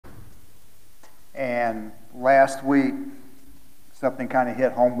And last week, something kind of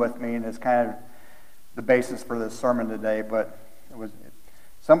hit home with me, and it's kind of the basis for this sermon today. But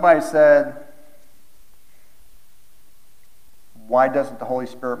somebody said, why doesn't the Holy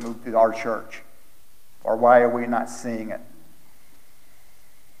Spirit move through our church? Or why are we not seeing it?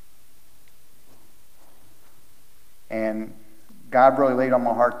 And God really laid on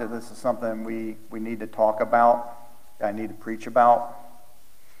my heart that this is something we need to talk about, that I need to preach about.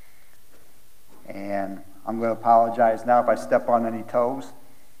 And I'm going to apologize now if I step on any toes.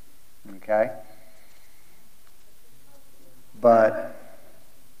 Okay? But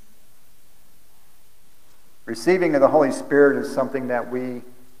receiving of the Holy Spirit is something that I'll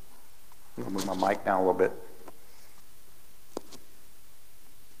move my mic down a little bit.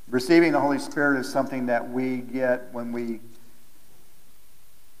 Receiving the Holy Spirit is something that we get when we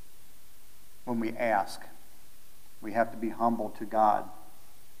ask. We have to be humble to God.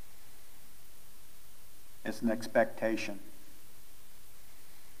 It's an expectation.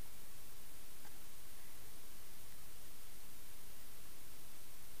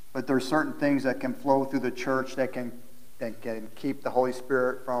 But there's certain things that can flow through the church that can keep the Holy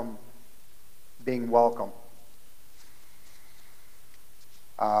Spirit from being welcome.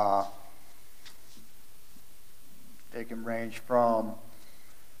 It can range from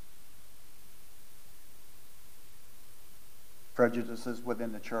prejudices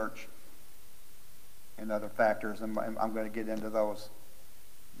within the church and other factors, and I'm going to get into those,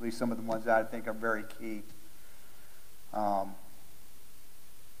 at least some of the ones that I think are very key. So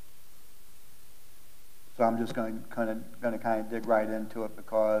I'm just going to dig right into it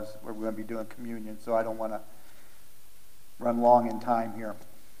because we're going to be doing communion, so I don't want to run long in time here.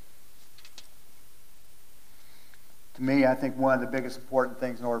 To me, I think one of the biggest important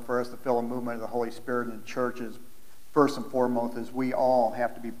things in order for us to feel a movement of the Holy Spirit in the church is, first and foremost, is we all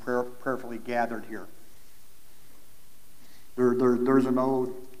have to be prayerfully gathered here. There's an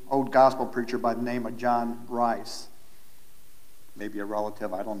old gospel preacher by the name of John Rice. Maybe a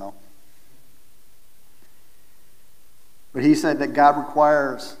relative, I don't know. But he said that God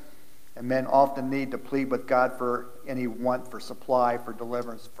requires, and men often need to plead with God for any want for supply, for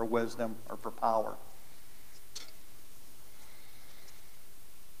deliverance, for wisdom, or for power.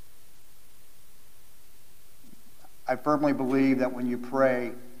 I firmly believe that when you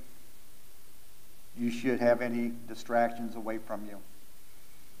pray, you should have any distractions away from you.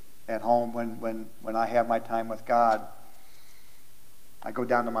 At home, when I have my time with God, I go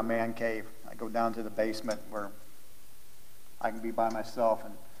down to my man cave. I go down to the basement where I can be by myself,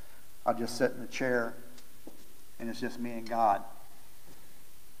 and I'll just sit in the chair, and it's just me and God.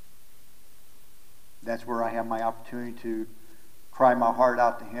 That's where I have my opportunity to cry my heart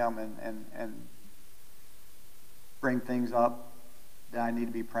out to Him and bring things up that I need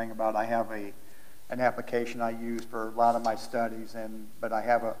to be praying about. I have an application I use for a lot of my studies, but I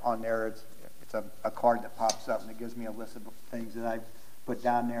have on there, it's a card that pops up, and it gives me a list of things that I put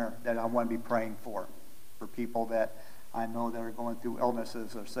down there that I want to be praying for people that I know that are going through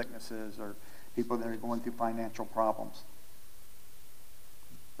illnesses or sicknesses, or people that are going through financial problems.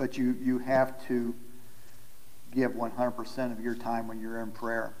 But you have to give 100% of your time when you're in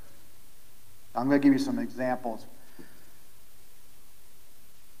prayer. I'm going to give you some examples.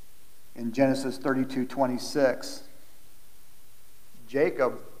 In Genesis 32:26,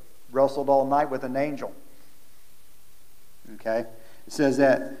 Jacob wrestled all night with an angel. Okay? It says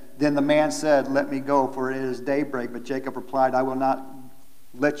that, then the man said, let me go, for it is daybreak. But Jacob replied, I will not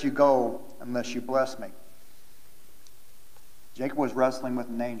let you go unless you bless me. Jacob was wrestling with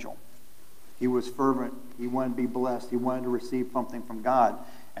an angel. He was fervent. He wanted to be blessed. He wanted to receive something from God.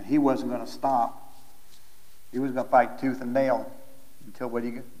 And he wasn't going to stop. He was going to fight tooth and nail until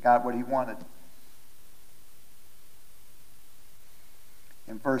he got what he wanted.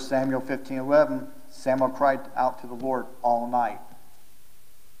 In 1 Samuel 15:11, Samuel cried out to the Lord all night.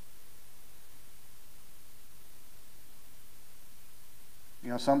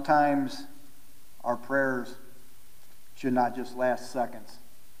 You know, sometimes our prayers should not just last seconds.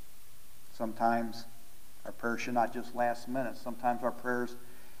 Sometimes our prayers should not just last minutes. Sometimes our prayers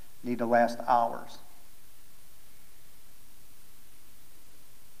need to last hours.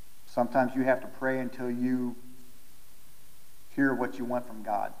 Sometimes you have to pray until you hear what you want from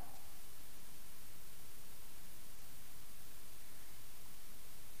God.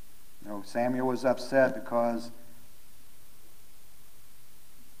 You know, Samuel was upset because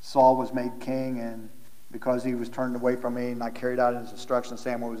Saul was made king, and because he was turned away from me and not carried out his instructions,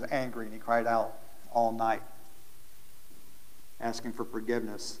 Samuel was angry, and he cried out all night, asking for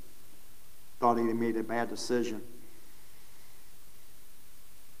forgiveness. Thought he had made a bad decision.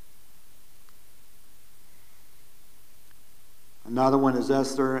 Another one is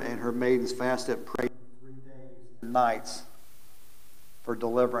Esther and her maidens fasted and prayed 3 days and nights for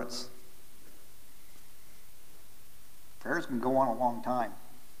deliverance. Prayers can go on a long time.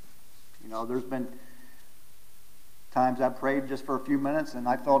 You know, there's been times I prayed just for a few minutes and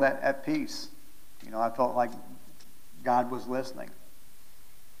I felt at peace. You know, I felt like God was listening.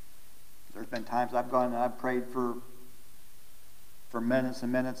 There's been times I've gone and I've prayed for minutes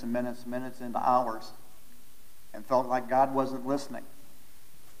and minutes and minutes and minutes into hours and felt like God wasn't listening.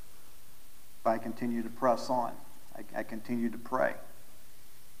 But I continued to press on. I continued to pray.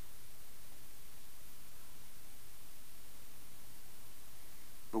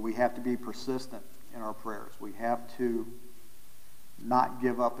 But we have to be persistent in our prayers. We have to not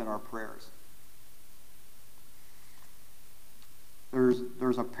give up in our prayers.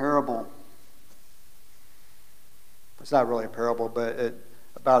 There's a parable. It's not really a parable, but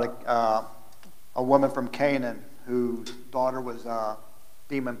about a woman from Canaan whose daughter was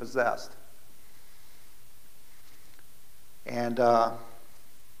demon possessed, and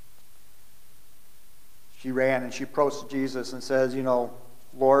she ran and she approached Jesus and says, "You know,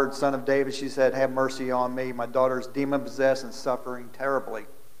 Lord, Son of David," she said, "have mercy on me. My daughter's demon possessed and suffering terribly."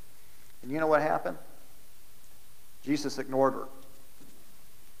 And you know what happened? Jesus ignored her,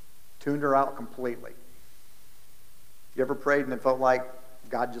 tuned her out completely. You ever prayed and it felt like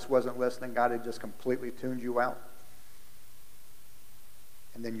God just wasn't listening? God had just completely tuned you out?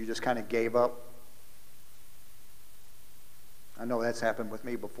 And then you just kind of gave up? I know that's happened with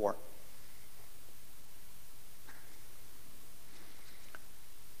me before.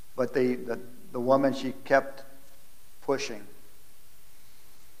 But the woman, she kept pushing.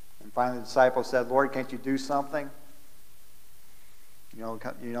 And finally the disciple said, "Lord, can't you do something?" You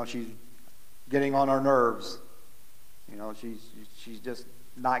know, she's getting on our nerves. You know, she's just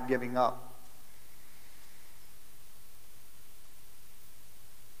not giving up.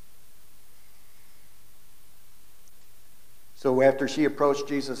 So after she approached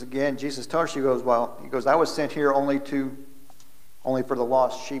Jesus again, Jesus told her, he goes, "I was sent here only for the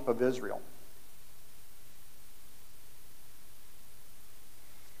lost sheep of Israel."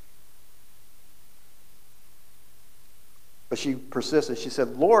 But she persisted. She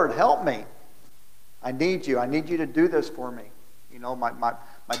said, "Lord, help me. I need you. I need you to do this for me. You know, my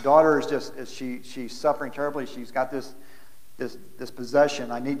daughter she's suffering terribly. She's got this possession.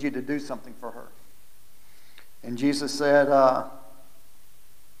 I need you to do something for her." And Jesus said,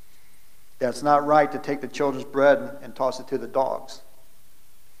 "That's not right to take the children's bread and toss it to the dogs."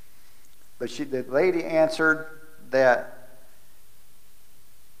 But the lady answered that,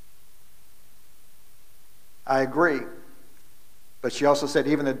 "I agree." But she also said,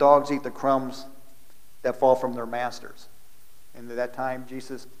 "Even the dogs eat the crumbs that fall from their masters." And at that time,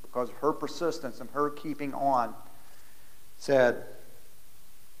 Jesus, because of her persistence and her keeping on, said,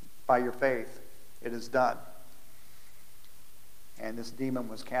 "By your faith, it is done." And this demon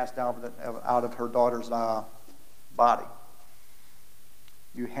was cast out of her daughter's body.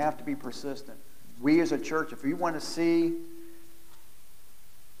 You have to be persistent. We as a church, if we want to see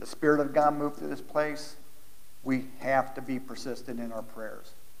the Spirit of God move through this place, we have to be persistent in our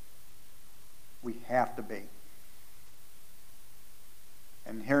prayers. We have to be.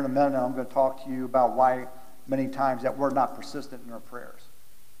 And here in a minute, I'm going to talk to you about why many times that we're not persistent in our prayers.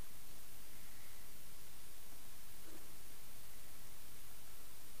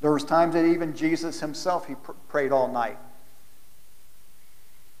 There was times that even Jesus himself, he prayed all night.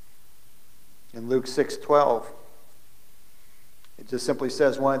 In Luke 6:12, it just simply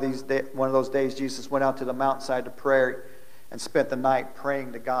says, one of those days Jesus went out to the mountainside to pray and spent the night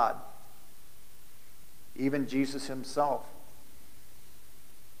praying to God. Even Jesus himself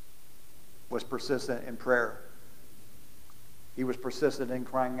was persistent in prayer. He was persistent in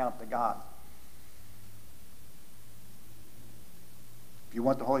crying out to God. If you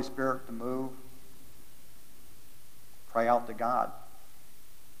want the Holy Spirit to move, cry out to God.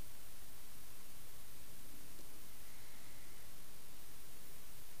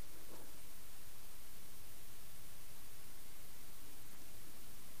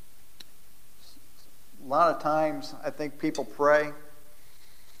 A lot of times, I think people pray,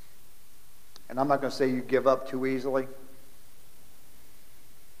 and I'm not going to say you give up too easily,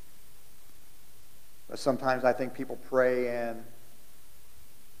 but sometimes I think people pray and,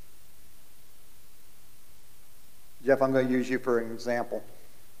 Jeff, I'm going to use you for an example.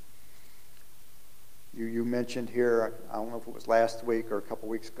 You mentioned here, I don't know if it was last week or a couple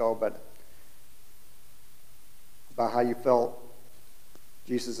weeks ago, but about how you felt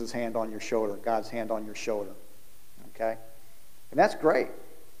Jesus' hand on your shoulder, God's hand on your shoulder. Okay? And that's great.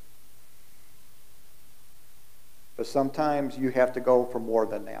 But sometimes you have to go for more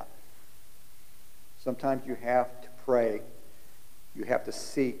than that. Sometimes you have to pray. You have to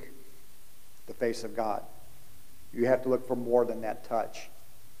seek the face of God. You have to look for more than that touch.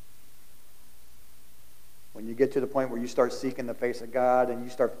 When you get to the point where you start seeking the face of God and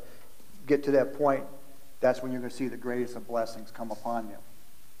you get to that point, that's when you're going to see the greatest of blessings come upon you.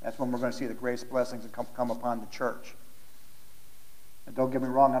 That's when we're going to see the greatest blessings come upon the church. And don't get me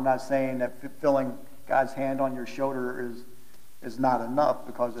wrong, I'm not saying that feeling God's hand on your shoulder is not enough,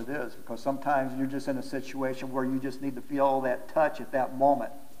 because it is. Because sometimes you're just in a situation where you just need to feel that touch at that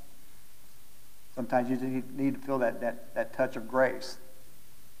moment. Sometimes you need to feel that touch of grace.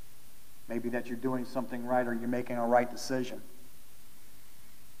 Maybe that you're doing something right or you're making a right decision.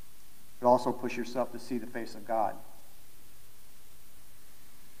 But also push yourself to see the face of God.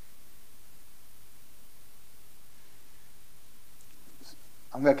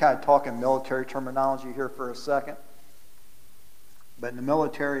 I'm going to kind of talk in military terminology here for a second. But in the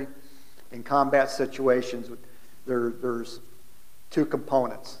military, in combat situations, there's two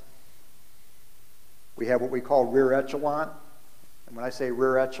components. We have what we call rear echelon. And when I say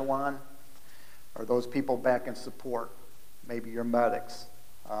rear echelon, are those people back in support. Maybe your medics,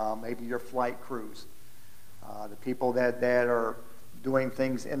 maybe your flight crews, the people that are doing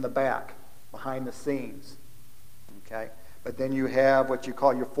things in the back, behind the scenes. Okay? But then you have what you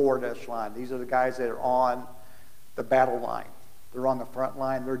call your forward echelon. These are the guys that are on the battle line. They're on the front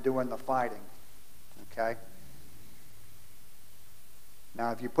line. They're doing the fighting. Okay? Now,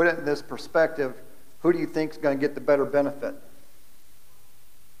 if you put it in this perspective, who do you think is going to get the better benefit?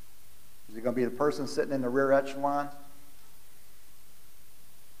 Is it going to be the person sitting in the rear echelon?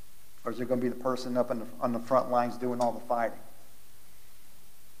 Or is it going to be the person up on the front lines doing all the fighting?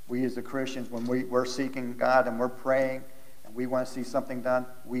 We as the Christians, when we're seeking God and we're praying and we want to see something done,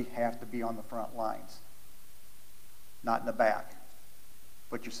 we have to be on the front lines, not in the back.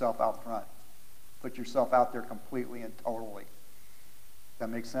 Put yourself out front. Put yourself out there completely and totally. Does that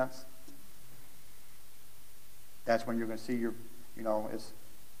make sense? That's when you're going to see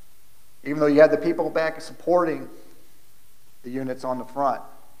even though you have the people back supporting the units on the front,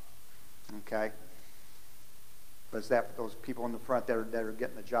 okay? But it's those people in the front that are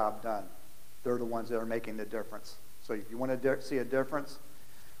getting the job done. They're the ones that are making the difference. So if you want to see a difference,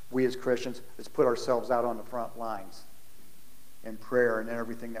 we as Christians, let's put ourselves out on the front lines in prayer and in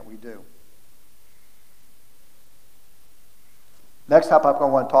everything that we do. Next topic I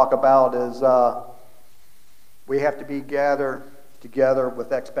want to talk about is we have to be gathered together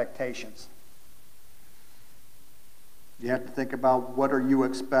with expectations. You have to think about, what are you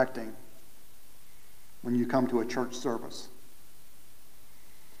expecting when you come to a church service?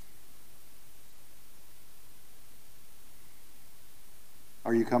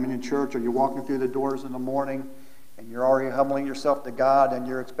 Are you coming to church? Are you walking through the doors in the morning and you're already humbling yourself to God and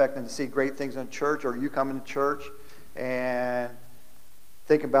you're expecting to see great things in church? Or are you coming to church and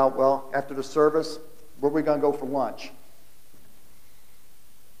think about, well, after the service, where are we going to go for lunch?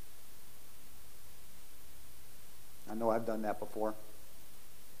 I know I've done that before.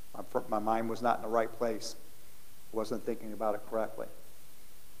 My mind was not in the right place. I wasn't thinking about it correctly.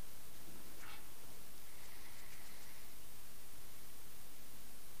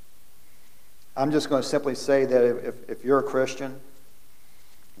 I'm just going to simply say that if you're a Christian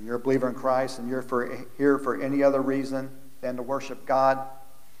and you're a believer in Christ and you're here for any other reason than to worship God,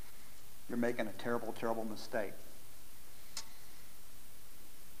 you're making a terrible, terrible mistake.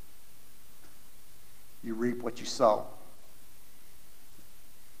 You reap what you sow.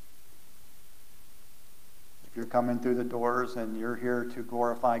 If you're coming through the doors and you're here to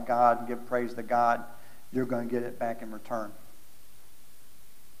glorify God and give praise to God, you're going to get it back in return.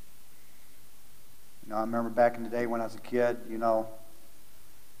 I remember back in the day when I was a kid, when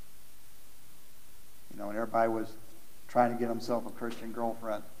everybody was trying to get himself a Christian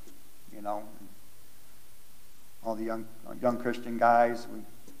girlfriend, all the young Christian guys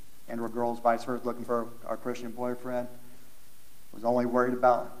and or girls, vice versa, looking for our Christian boyfriend, was only worried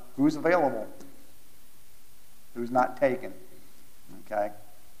about who's available, who's not taken. Okay?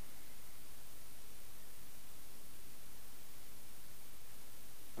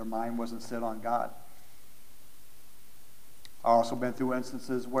 Their mind wasn't set on God. I've also been through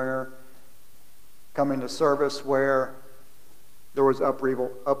instances where, coming to service where there was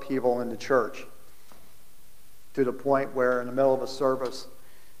upheaval in the church, to the point where in the middle of a service,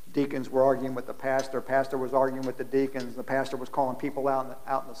 deacons were arguing with the pastor was arguing with the deacons, the pastor was calling people out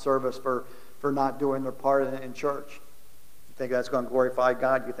in the service for not doing their part in church. You think that's going to glorify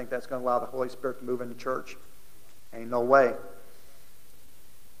God? You think that's going to allow the Holy Spirit to move into church? Ain't no way.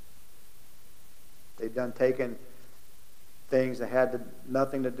 They've done taken things that had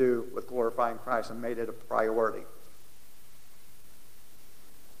nothing to do with glorifying Christ and made it a priority.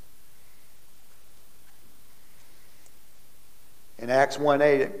 In Acts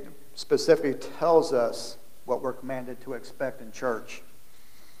 1:8, it specifically tells us what we're commanded to expect in church.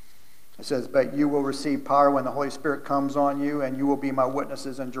 It says, "But you will receive power when the Holy Spirit comes on you, and you will be my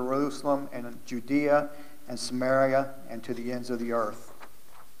witnesses in Jerusalem and in Judea and Samaria and to the ends of the earth."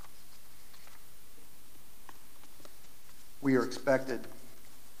 We are expected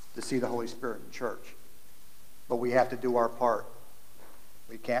to see the Holy Spirit in church, but we have to do our part.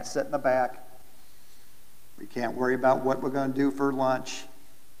 We can't sit in the back. We can't worry about what we're going to do for lunch.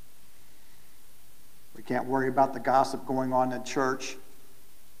 We can't worry about the gossip going on in church.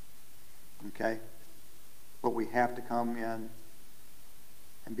 Okay? But we have to come in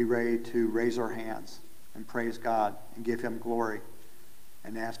and be ready to raise our hands and praise God and give Him glory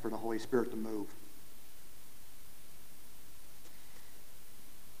and ask for the Holy Spirit to move.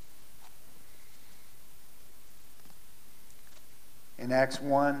 In Acts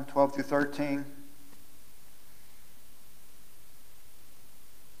 1:12-13,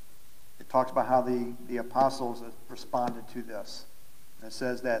 it talks about how the apostles responded to this. And it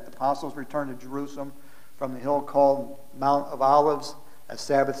says that the apostles returned to Jerusalem from the hill called Mount of Olives, a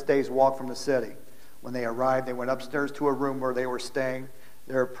Sabbath day's walk from the city. When they arrived, they went upstairs to a room where they were staying.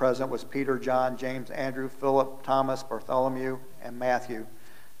 There present was Peter, John, James, Andrew, Philip, Thomas, Bartholomew, and Matthew,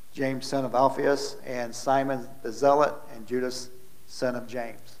 James, son of Alphaeus, and Simon the Zealot, and Judas, son of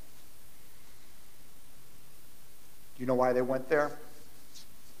James. Do you know why they went there?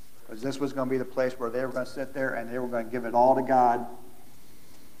 Because this was going to be the place where they were going to sit there and they were going to give it all to God.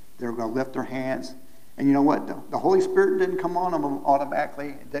 They were going to lift their hands. And you know what? The Holy Spirit didn't come on them automatically.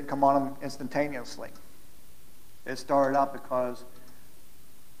 It didn't come on them instantaneously. It started out because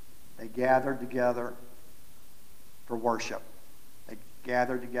they gathered together for worship. They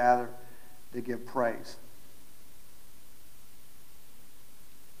gathered together to give praise.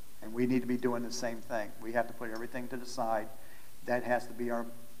 And we need to be doing the same thing. We have to put everything to the side. That has to be our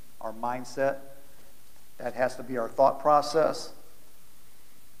mindset. That has to be our thought process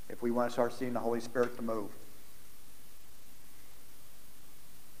if we want to start seeing the Holy Spirit to move.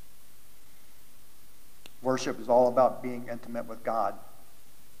 Worship is all about being intimate with God.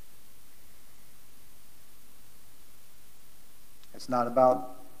 It's not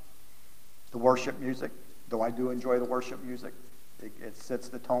about the worship music, though I do enjoy the worship music. It sets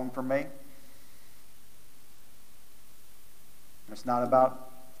the tone for me. It's not about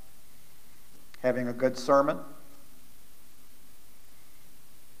having a good sermon.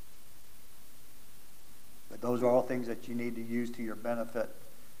 But those are all things that you need to use to your benefit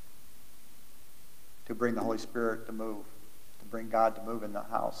to bring the Holy Spirit to move, to bring God to move in the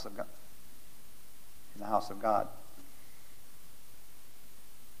house of God. In the house of God.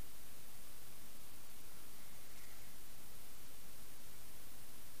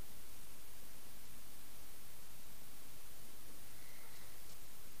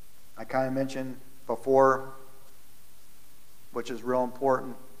 I kind of mentioned before, which is real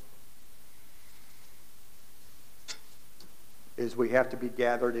important, is we have to be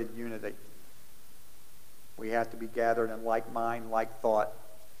gathered in unity. We have to be gathered in like mind, like thought.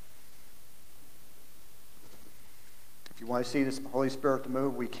 If you want to see the Holy Spirit to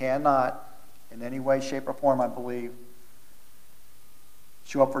move, we cannot, in any way, shape, or form, I believe,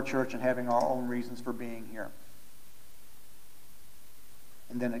 show up for church and having our own reasons for being here.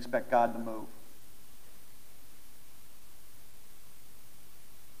 And then expect God to move.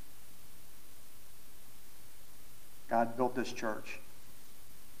 God built this church.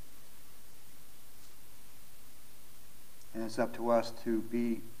 And it's up to us to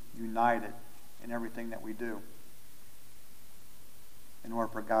be united in everything that we do in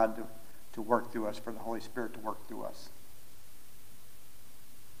order for God to work through us, for the Holy Spirit to work through us.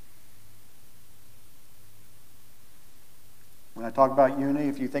 When I talk about unity,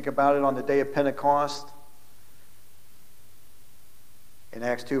 if you think about it on the day of Pentecost, in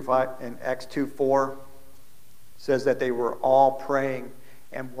Acts 2:4, says that they were all praying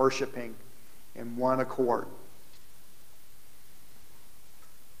and worshiping in one accord.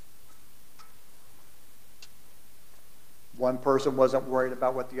 One person wasn't worried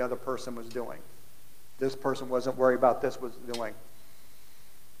about what the other person was doing. This person wasn't worried about this was doing.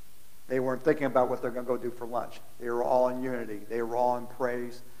 They weren't thinking about what they're going to go do for lunch. They were all in unity. They were all in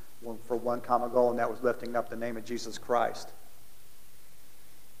praise for one common goal, and that was lifting up the name of Jesus Christ.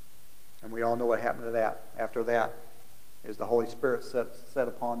 And we all know what happened to that. After that is the Holy Spirit set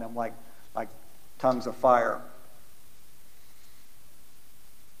upon them like tongues of fire.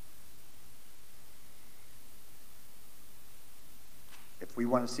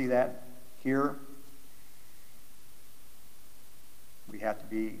 want to see that here, we have to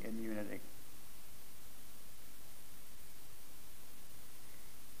be in unity.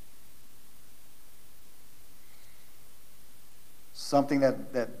 Something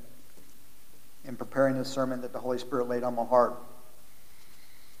that in preparing this sermon that the Holy Spirit laid on my heart.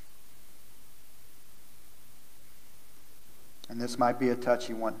 And this might be a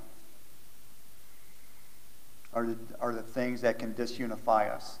touchy one. Are the things that can disunify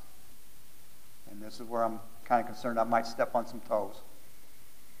us. And this is where I'm kind of concerned I might step on some toes.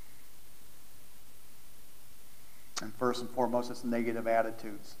 And first and foremost, it's negative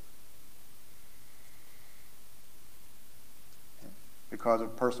attitudes. Because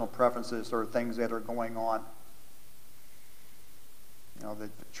of personal preferences or things that are going on. You know, the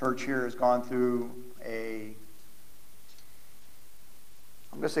church here has gone through I'm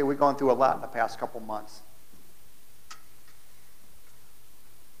going to say we've gone through a lot in the past couple months.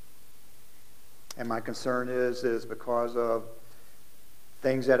 And my concern is because of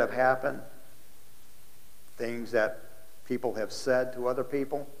things that have happened, things that people have said to other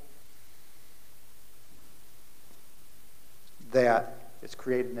people, that it's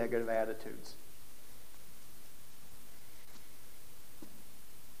created negative attitudes.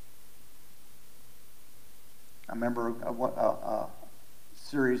 I remember a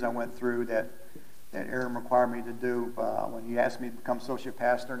series I went through that Aaron required me to do when he asked me to become associate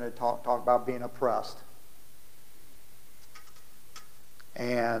pastor, and to talk about being oppressed.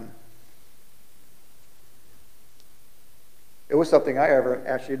 And it was something I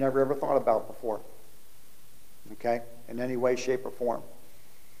never ever thought about before. Okay? In any way, shape, or form.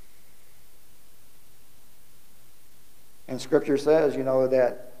 And Scripture says,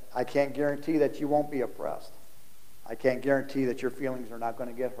 that I can't guarantee that you won't be oppressed. I can't guarantee that your feelings are not going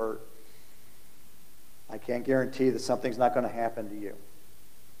to get hurt. I can't guarantee that something's not going to happen to you.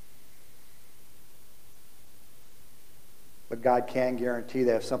 But God can guarantee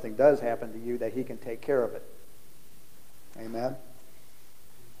that if something does happen to you, that He can take care of it. Amen?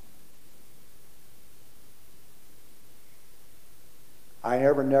 I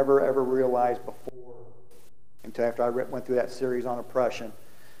never, ever realized before, until after I went through that series on oppression,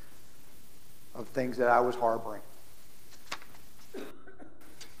 of things that I was harboring.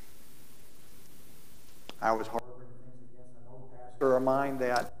 I was harboring things against an old pastor of mine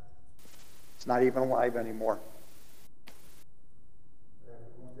that it's not even alive anymore.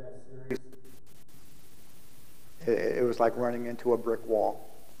 It was like running into a brick wall.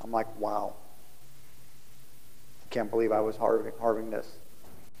 I'm like, wow. I can't believe I was harboring this.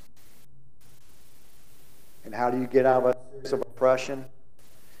 And how do you get out of a place of oppression?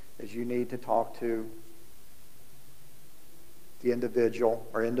 Is you need to talk to the individual,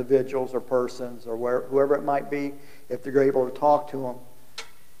 or individuals, or persons, or whoever it might be. If you're able to talk to them,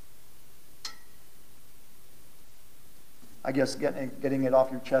 I guess getting it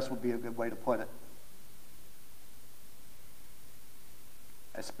off your chest would be a good way to put it.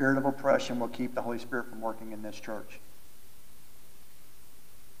 A spirit of oppression will keep the Holy Spirit from working in this church.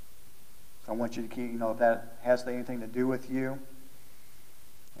 So I want you to keep, if that has anything to do with you,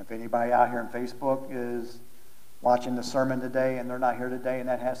 if anybody out here on Facebook is watching the sermon today and they're not here today and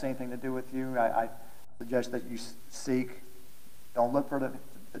that has anything to do with you, I suggest that you seek, don't look for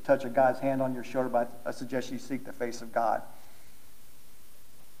the touch of God's hand on your shoulder, but I suggest you seek the face of God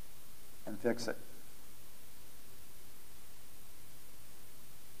and fix it.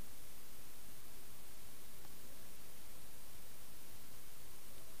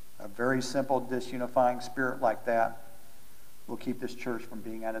 A very simple, disunifying spirit like that will keep this church from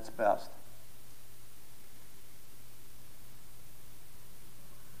being at its best.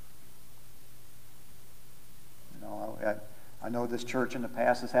 I know this church in the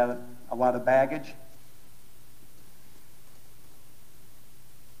past has had a lot of baggage.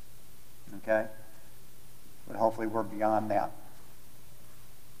 Okay? But hopefully we're beyond that.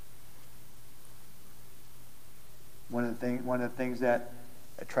 One of the things that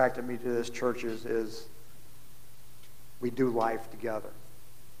attracted me to this church is we do life together.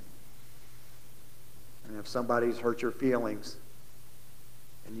 And if somebody's hurt your feelings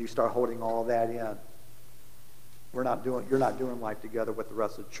and you start holding all that in, you're not doing life together with the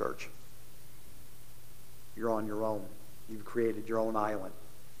rest of the church. You're on your own. You've created your own island.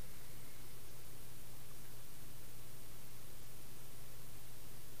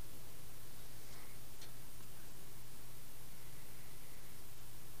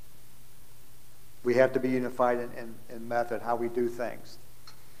 We have to be unified in method, how we do things.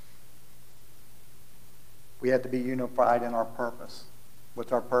 We have to be unified in our purpose.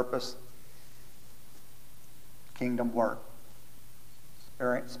 What's our purpose? Kingdom work.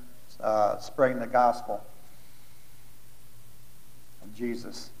 spreading the gospel of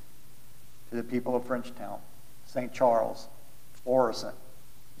Jesus to the people of Frenchtown, St. Charles, Florissant,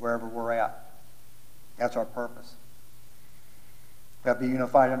 wherever we're at. That's our purpose. We have to be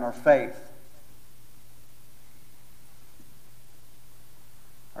unified in our faith.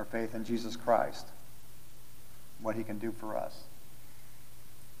 Our faith in Jesus Christ. What he can do for us.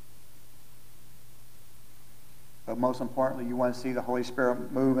 But most importantly, you want to see the Holy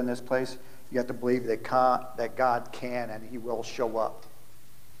Spirit move in this place, you have to believe that God can and he will show up.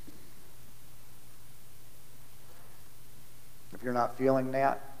 If you're not feeling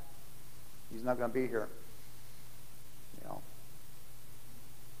that, he's not going to be here. You know.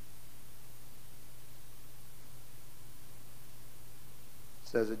 It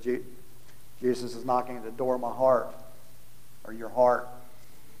says that Jesus is knocking at the door of my heart, or your heart.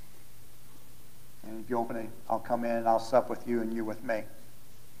 And if you open it, I'll come in and I'll sup with you and you with me.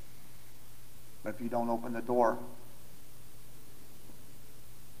 But if you don't open the door,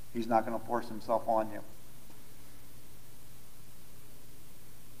 he's not going to force himself on you.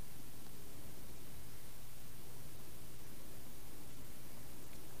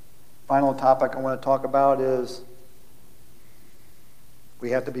 Final topic I want to talk about is we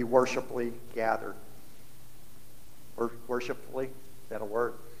have to be worshipfully gathered. Worshipfully? Is that a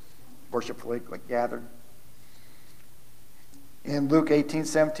word? Worshipfully gathered. In Luke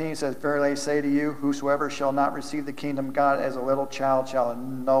 18:17 it says, "Verily I say to you, whosoever shall not receive the kingdom of God as a little child shall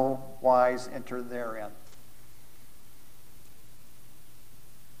in no wise enter therein."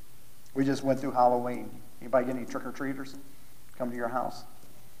 We just went through Halloween. Anybody get any trick-or-treaters come to your house?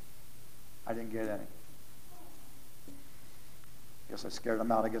 I didn't get any. I guess I scared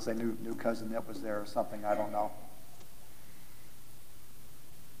them out. I guess they knew Cousin Nip was there or something. I don't know.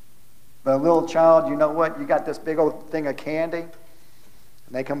 But a little child, you know what? You got this big old thing of candy, and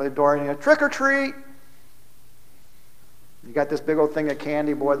they come to the door and you go, "Trick or treat!" You got this big old thing of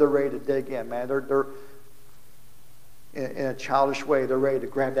candy, boy, they're ready to dig in, man. They're in a childish way, they're ready to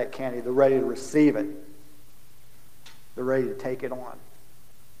grab that candy. They're ready to receive it. They're ready to take it on.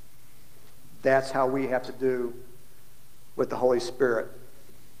 That's how we have to do with the Holy Spirit.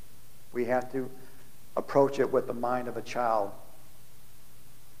 We have to approach it with the mind of a child.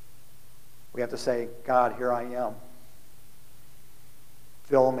 We have to say, "God, here I am.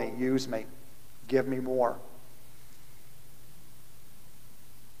 Fill me, use me, give me more."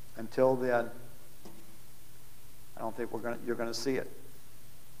 Until then, I don't think you're going to see it.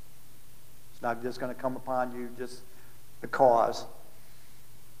 It's not just going to come upon you just because.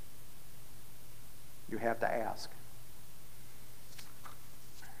 You have to ask.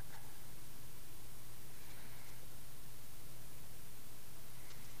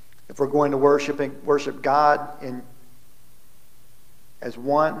 If we're going to worship God as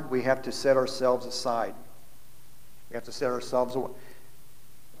one, we have to set ourselves aside. We have to set ourselves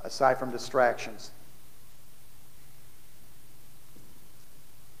aside from distractions.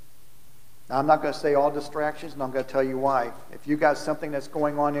 Now, I'm not going to say all distractions, and I'm going to tell you why. If you got something that's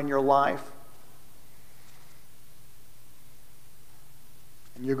going on in your life,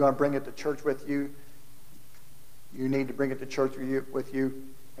 and you're going to bring it to church with you, you need to bring it to church with you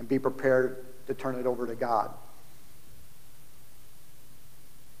and be prepared to turn it over to God.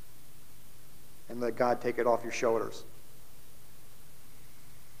 And let God take it off your shoulders.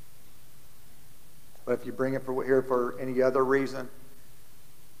 But if you bring it here for any other reason,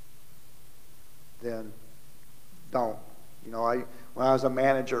 then don't. You know, when I was a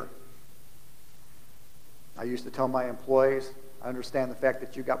manager, I used to tell my employees, I understand the fact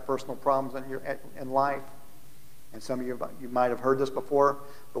that you got personal problems in life, and some of you might have heard this before,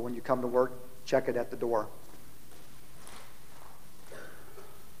 but when you come to work, check it at the door.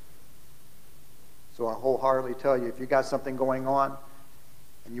 So I wholeheartedly tell you, if you got something going on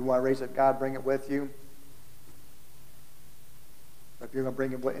and you want to raise it, God, bring it with you. If you're going to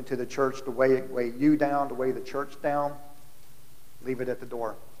bring it into the church to weigh you down, to weigh the church down, leave it at the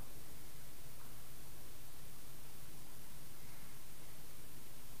door.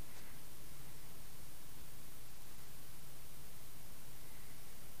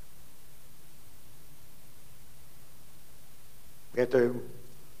 We have to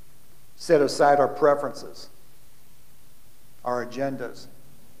set aside our preferences, our agendas.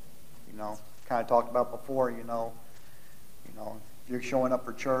 You know, kind of talked about before, you know, if you're showing up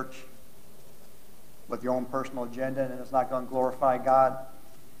for church with your own personal agenda and it's not going to glorify God,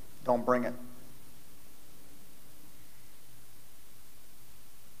 don't bring it.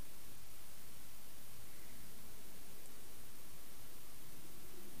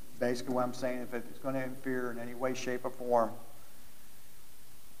 Basically what I'm saying, if it's going to interfere in any way, shape, or form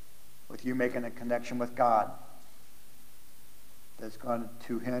with you making a connection with God that's going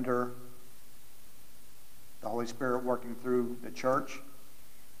to hinder the Holy Spirit working through the church,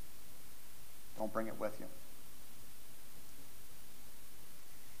 don't bring it with you.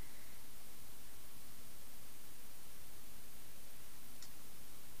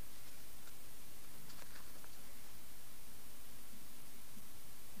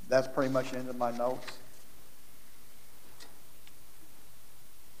 That's pretty much the end of my notes.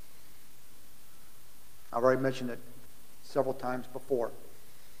 I've already mentioned it several times before.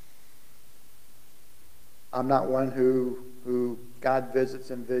 I'm not one who God visits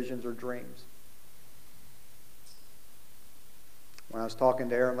in visions or dreams. When I was talking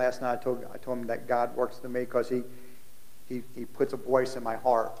to Aaron last night, I told him that God works through me because he puts a voice in my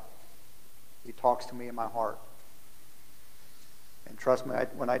heart. He talks to me in my heart. And trust me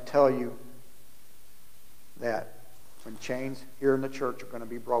when I tell you that when chains here in the church are going to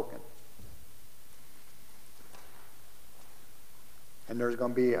be broken, and there's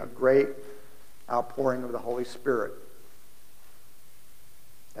going to be a great outpouring of the Holy Spirit.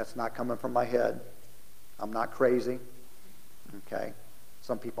 That's not coming from my head. I'm not crazy. Okay?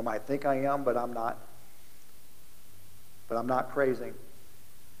 Some people might think I am, but I'm not. But I'm not crazy.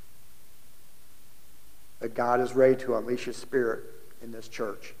 But God is ready to unleash His Spirit in this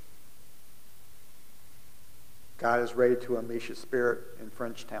church. God is ready to unleash His Spirit in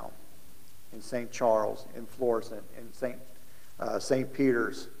Frenchtown, in St. Charles, in Florissant, in St.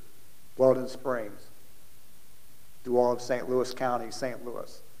 Peter's, Weldon Springs, through all of St. Louis County, St.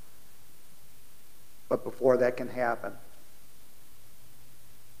 Louis. But before that can happen,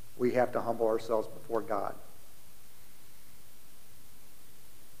 we have to humble ourselves before God.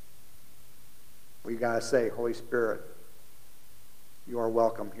 We got to say, Holy Spirit, you are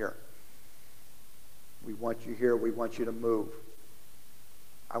welcome here. We want you here. We want you to move.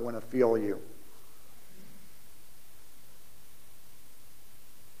 I want to feel you.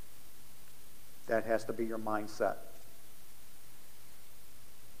 That has to be your mindset.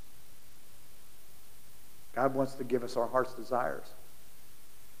 God wants to give us our heart's desires.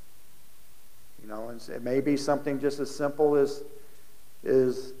 You know, and it may be something just as simple as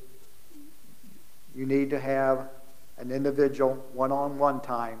you need to have an individual one-on-one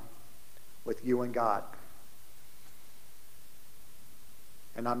time with you and God.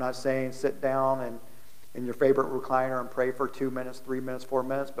 And I'm not saying sit down and in your favorite recliner and pray for 2 minutes, 3 minutes, 4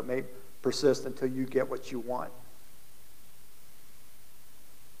 minutes, but maybe persist until you get what you want.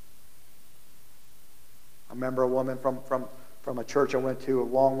 I remember a woman from a church I went to a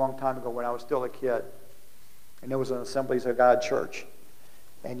long, long time ago when I was still a kid. And it was an Assemblies of God church.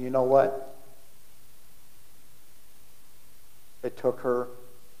 And you know what? It took her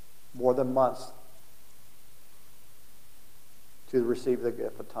more than months to receive the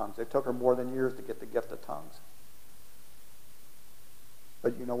gift of tongues. It took her more than years to get the gift of tongues.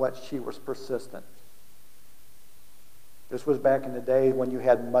 But you know what? She was persistent. This was back in the day when you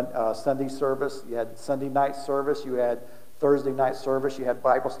had Sunday service, you had Sunday night service, you had Thursday night service, you had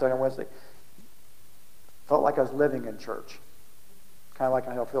Bible study on Wednesday. Felt like I was living in church. Kind of like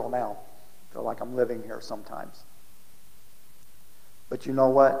I feel now. Feel like I'm living here sometimes. But you know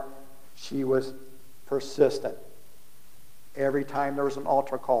what? She was persistent. Every time there was an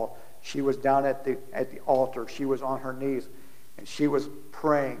altar call, she was down at the altar. She was on her knees. And she was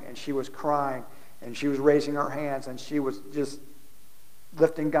praying, and she was crying, and she was raising her hands, and she was just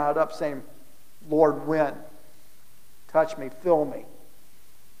lifting God up, saying, Lord, when? Touch me, fill me.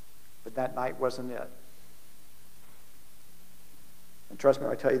 But that night wasn't it. And trust me,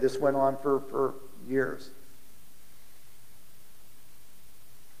 I tell you, this went on for years.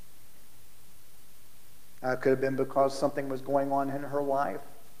 It could have been because something was going on in her life.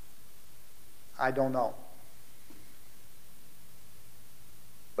 I don't know.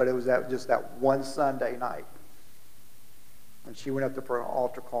 But it was just that one Sunday night. And she went up there for an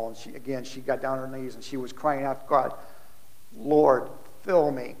altar call, and she got down on her knees, and she was crying out to God, Lord, fill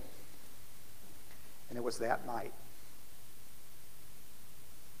me. And it was that night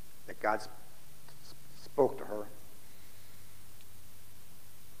that God spoke to her.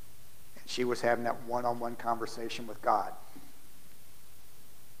 And she was having that one-on-one conversation with God.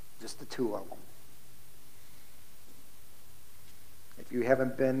 Just the two of them. If you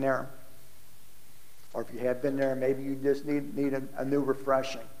haven't been there, or if you have been there, maybe you just need a new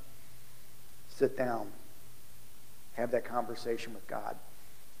refreshing. Sit down. Have that conversation with God.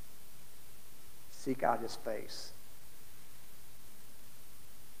 Seek out His face.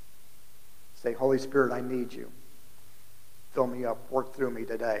 Say, Holy Spirit, I need you. Fill me up. Work through me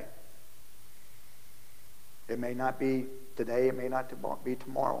today. It may not be today. It may not be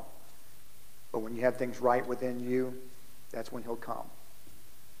tomorrow. But when you have things right within you, that's when he'll come.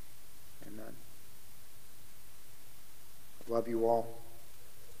 Amen. I love you all.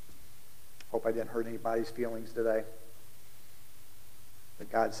 Hope I didn't hurt anybody's feelings today.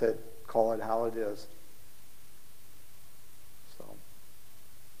 But God said, call it how it is. So,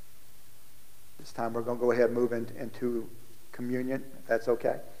 this time we're going to go ahead and move into communion, if that's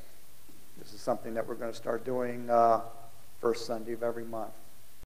okay. This is something that we're going to start doing first Sunday of every month.